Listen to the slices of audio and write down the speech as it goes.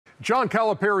John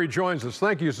Calipari joins us.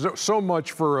 Thank you so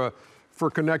much for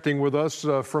connecting with us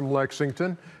from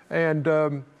Lexington. And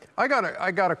I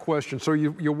got a question. So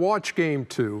you watch Game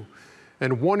 2,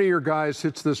 and one of your guys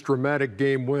hits this dramatic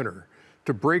game winner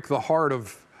to break the heart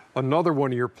of another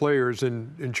one of your players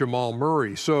in Jamal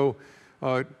Murray. So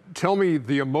tell me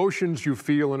the emotions you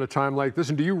feel in a time like this,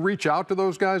 and do you reach out to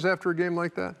those guys after a game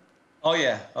like that? Oh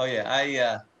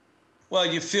yeah. Well,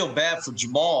 you feel bad for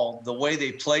Jamal, the way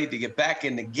they played to get back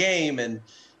in the game, and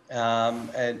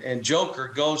Joker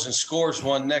goes and scores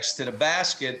one next to the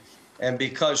basket, and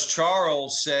because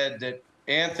Charles said that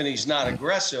Anthony's not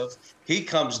aggressive, he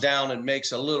comes down and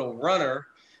makes a little runner,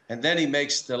 and then he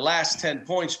makes the last 10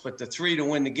 points, but the 3 to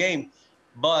win the game.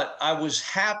 But I was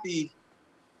happy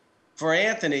for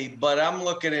Anthony, but I'm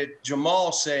looking at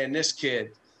Jamal saying, this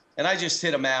kid, and I just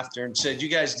hit him after and said, you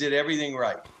guys did everything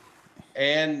right.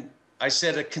 And I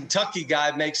said, a Kentucky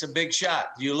guy makes a big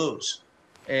shot, you lose.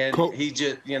 And he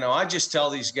just, I just tell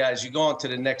these guys, you go on to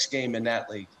the next game in that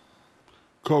league.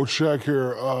 Coach Shaq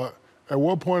here. At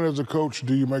what point as a coach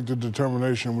do you make the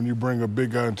determination when you bring a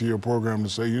big guy into your program to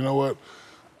say, you know what,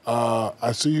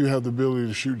 I see you have the ability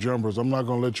to shoot jumpers. I'm not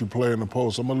going to let you play in the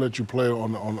post. I'm going to let you play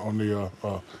on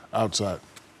the outside.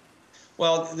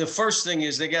 Well, the first thing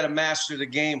is they got to master the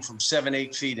game from 7,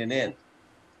 8 feet and in.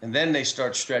 And then they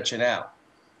start stretching out.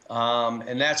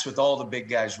 And that's with all the big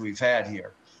guys we've had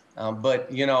here.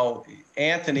 But,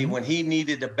 Anthony, when he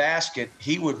needed a basket,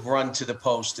 he would run to the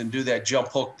post and do that jump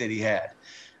hook that he had.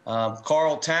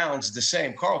 Carl Towns, the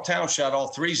same. Carl Towns shot all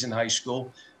threes in high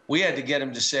school. We had to get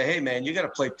him to say, hey, man, you got to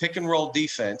play pick and roll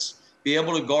defense, be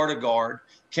able to guard a guard,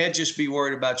 can't just be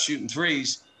worried about shooting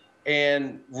threes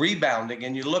and rebounding.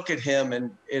 And you look at him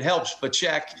and it helps. But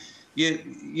Shaq,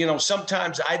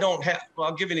 sometimes I don't have,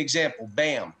 I'll give you an example.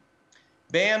 Bam.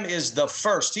 Bam is the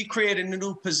first. He created a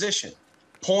new position,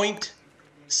 point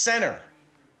center.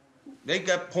 They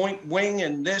got point wing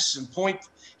and this and point.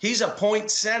 He's a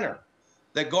point center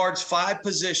that guards 5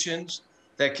 positions,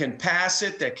 that can pass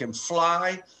it, that can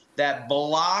fly, that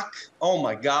block. Oh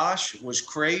my gosh, it was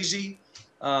crazy.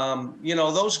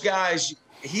 Those guys,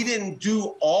 he didn't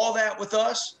do all that with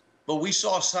us, but we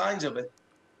saw signs of it.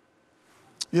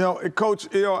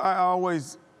 Coach, I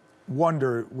always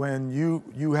wonder when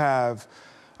you have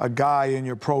a guy in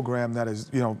your program that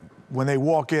is, when they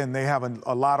walk in, they have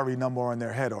a lottery number on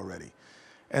their head already.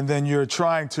 And then you're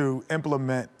trying to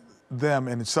implement them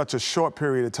in such a short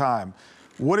period of time.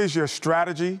 What is your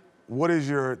strategy? What is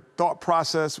your thought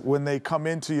process when they come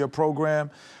into your program?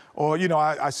 Or,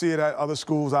 I see it at other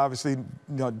schools, obviously,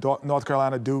 North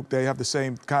Carolina, Duke, they have the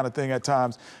same kind of thing at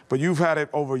times. But you've had it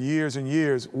over years and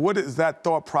years. What is that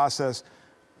thought process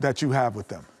that you have with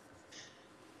them?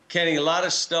 Kenny, a lot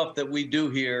of stuff that we do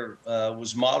here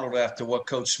was modeled after what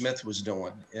Coach Smith was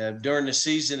doing. During the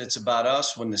season, it's about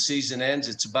us. When the season ends,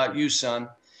 it's about you, son.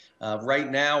 Right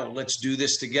now, let's do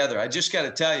this together. I just got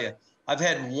to tell you, I've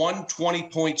had one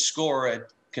 20-point scorer at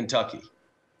Kentucky,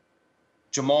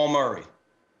 Jamal Murray.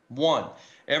 One.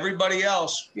 Everybody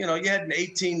else, you had an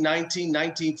 18, 19,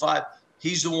 19-5.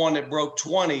 He's the one that broke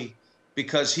 20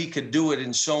 because he could do it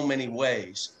in so many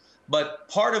ways. But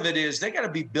part of it is they got to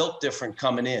be built different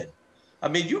coming in. I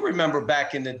mean, you remember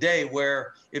back in the day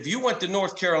where if you went to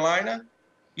North Carolina,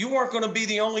 you weren't going to be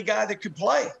the only guy that could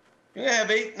play. You're going to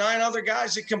have 8, 9 other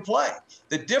guys that can play.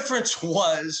 The difference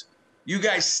was you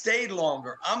guys stayed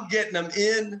longer. I'm getting them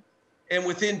in, and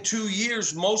within 2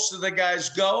 years, most of the guys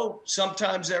go.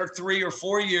 Sometimes they're 3 or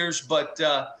 4 years, but,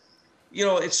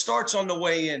 it starts on the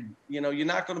way in. You're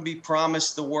not going to be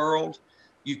promised the world.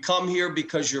 You come here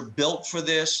because you're built for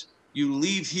this. You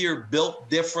leave here built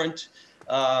different.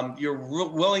 You're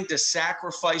willing to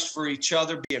sacrifice for each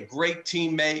other, be a great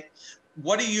teammate.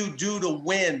 What do you do to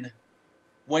win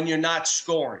when you're not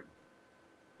scoring?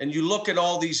 And you look at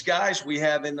all these guys we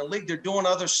have in the league, they're doing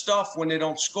other stuff when they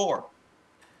don't score.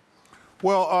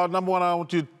 Well, number one, I want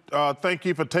to thank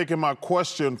you for taking my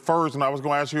question first, and I was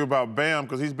going to ask you about Bam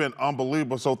because he's been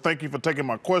unbelievable, so thank you for taking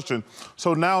my question.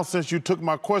 So now, since you took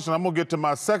my question, I'm going to get to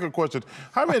my second question.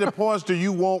 How many points do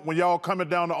you want when y'all coming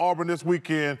down to Auburn this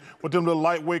weekend with them little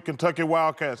lightweight Kentucky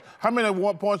Wildcats? How many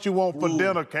points you want for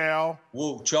dinner, Cal?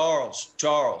 Whoa,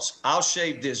 Charles, I'll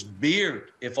shave this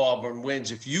beard if Auburn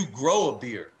wins, if you grow a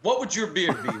beard. What would your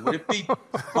beard be? Would it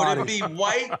be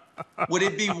white? Would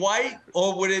it be white,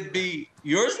 or would it be,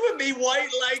 yours would be white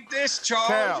like this,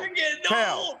 Charles? You're getting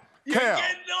old. You're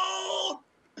getting old.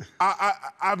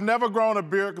 I've never grown a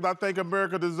beard because I think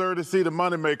America deserves to see the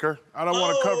moneymaker. I don't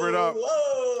want to cover it up.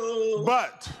 Whoa.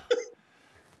 But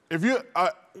if you,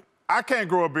 I can't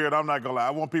grow a beard, I'm not going to lie.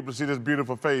 I want people to see this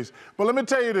beautiful face. But let me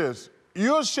tell you this.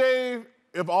 You'll shave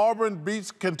if Auburn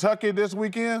beats Kentucky this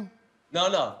weekend?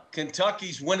 No.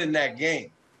 Kentucky's winning that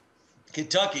game.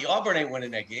 Auburn ain't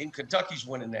winning that game. Kentucky's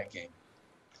winning that game.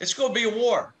 It's going to be a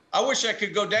war. I wish I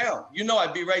could go down. You know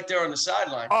I'd be right there on the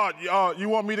sideline. You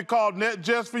want me to call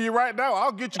NetJets for you right now?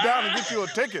 I'll get you down and get you a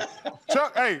ticket.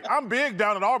 Chuck, hey, I'm big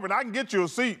down in Auburn. I can get you a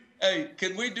seat. Hey,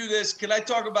 can we do this? Can I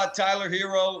talk about Tyler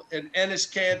Hero and Ennis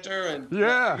Cantor? And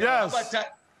Yeah. Yes.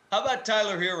 How about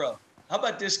Tyler Hero? How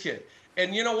about this kid?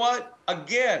 And you know what?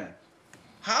 Again,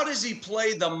 how does he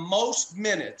play the most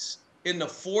minutes in the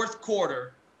fourth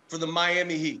quarter for the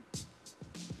Miami Heat?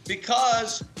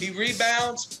 Because he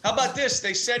rebounds. How about this?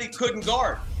 They said he couldn't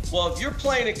guard. Well, if you're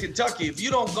playing in Kentucky, if you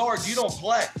don't guard, you don't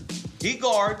play. He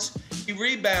guards, he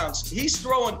rebounds. He's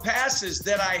throwing passes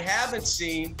that I haven't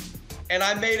seen. And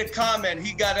I made a comment,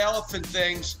 he got elephant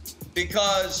things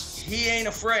because he ain't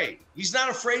afraid. He's not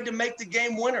afraid to make the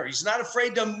game winner. He's not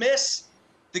afraid to miss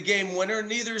the game winner,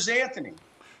 neither is Anthony.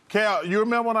 Cal, you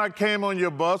remember when I came on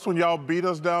your bus when y'all beat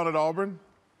us down at Auburn?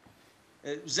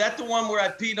 Was that the one where I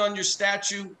peed on your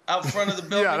statue out front of the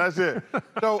building? Yeah, that's it.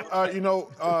 So,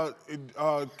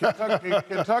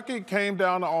 Kentucky came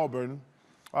down to Auburn.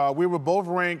 We were both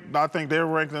ranked, I think they were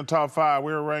ranked in the top 5.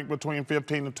 We were ranked between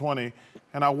 15 and 20.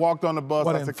 And I walked on the bus.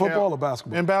 What, in football or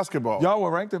basketball? In basketball. Y'all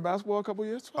were ranked in basketball a couple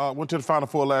years ago? Went to the Final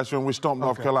Four last year and we stomped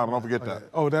North Carolina. Don't forget that.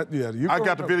 Oh, yeah. I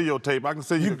got the videotape. I can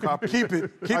send you the copy. Keep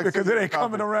it, because it ain't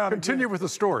coming around. Continue with the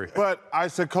story. But I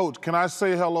said, Coach, can I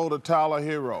say hello to Tyler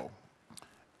Hero?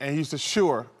 And he said,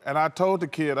 sure. And I told the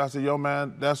kid, I said, yo,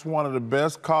 man, that's one of the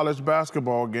best college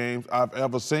basketball games I've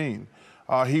ever seen.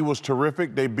 He was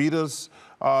terrific. They beat us.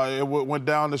 It went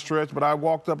down the stretch, but I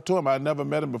walked up to him. I had never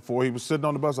met him before. He was sitting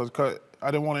on the bus. I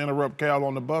didn't want to interrupt Cal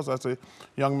on the bus. I said,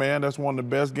 young man, that's one of the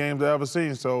best games I've ever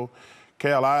seen. So,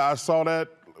 Cal, I saw that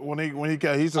when he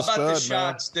got, he's a stud, man. How about the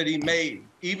shots that he made,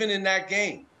 even in that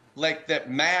game, like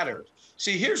that mattered?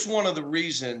 See, here's one of the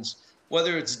reasons,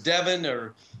 whether it's Devin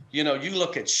or, you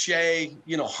look at Shea,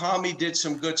 Hami did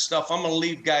some good stuff. I'm going to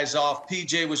leave guys off.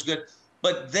 PJ was good.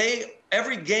 But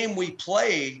every game we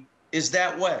play is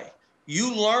that way.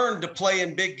 You learn to play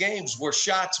in big games where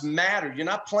shots matter. You're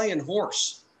not playing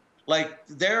horse. Like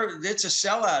it's a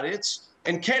sellout.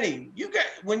 And Kenny,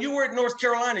 when you were at North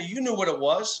Carolina, you knew what it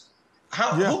was.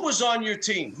 Who was on your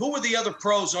team? Who were the other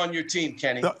pros on your team,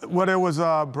 Kenny? Well, there was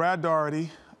Brad Daugherty,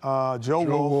 Joe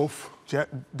Wolf,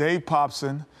 Dave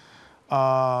Popson,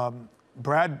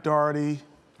 Brad Daugherty.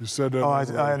 You said that.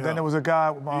 And then there was a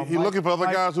guy. He's looking for other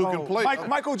guys who can play.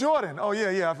 Michael Jordan. Oh,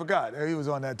 yeah, I forgot. He was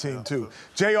on that team, too.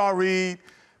 J.R. Reed,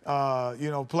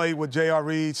 played with J.R.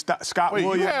 Reed, Scott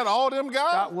Williams. You had all them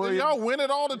guys? Did y'all win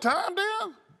it all the time,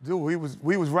 Dan? Dude, we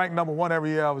was ranked #1 every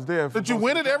year I was there. Did you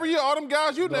win it every year? All them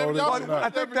guys you named?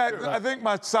 I think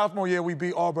my sophomore year we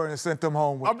beat Auburn and sent them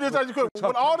home. I'm just asking you,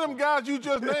 with all them guys you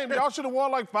just named, y'all should have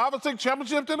won like 5 or 6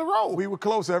 championships in a row. We were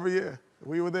close every year.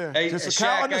 We were there. Hey,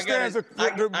 Cal understands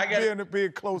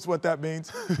being close, what that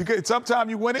means.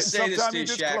 Sometimes you win it, and sometimes you're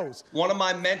just close. One of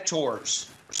my mentors,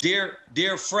 dear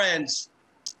friends,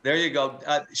 there you go.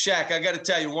 Shaq, I got to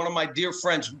tell you, one of my dear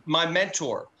friends, my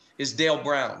mentor is Dale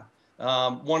Brown,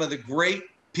 one of the great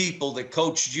people that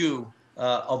coached you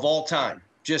of all time.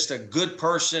 Just a good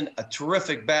person, a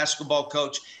terrific basketball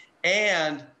coach.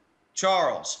 And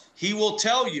Charles, he will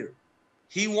tell you,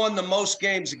 he won the most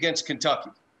games against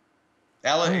Kentucky.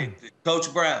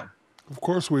 Coach Brown. Of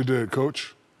course we did,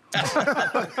 Coach.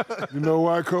 You know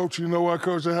why, Coach?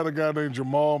 I had a guy named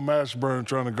Jamal Mashburn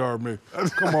trying to guard me.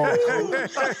 Come on,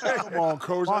 Coach. Come on,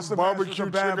 Coach. That's barbecue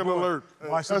chicken alert.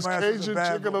 That's Cajun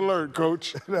chicken alert,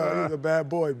 Coach. No, he's a bad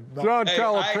boy. John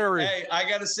Calipari. I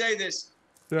got to say this.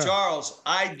 Yeah. Charles,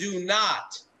 I do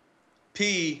not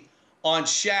pee on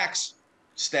Shaq's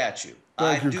statue.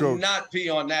 I do not pee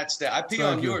on that statue. I pee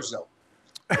on yours, though.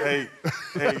 Hey,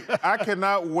 I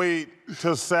cannot wait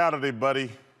till Saturday, buddy.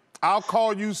 I'll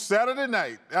call you Saturday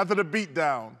night after the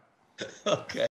beatdown. Okay.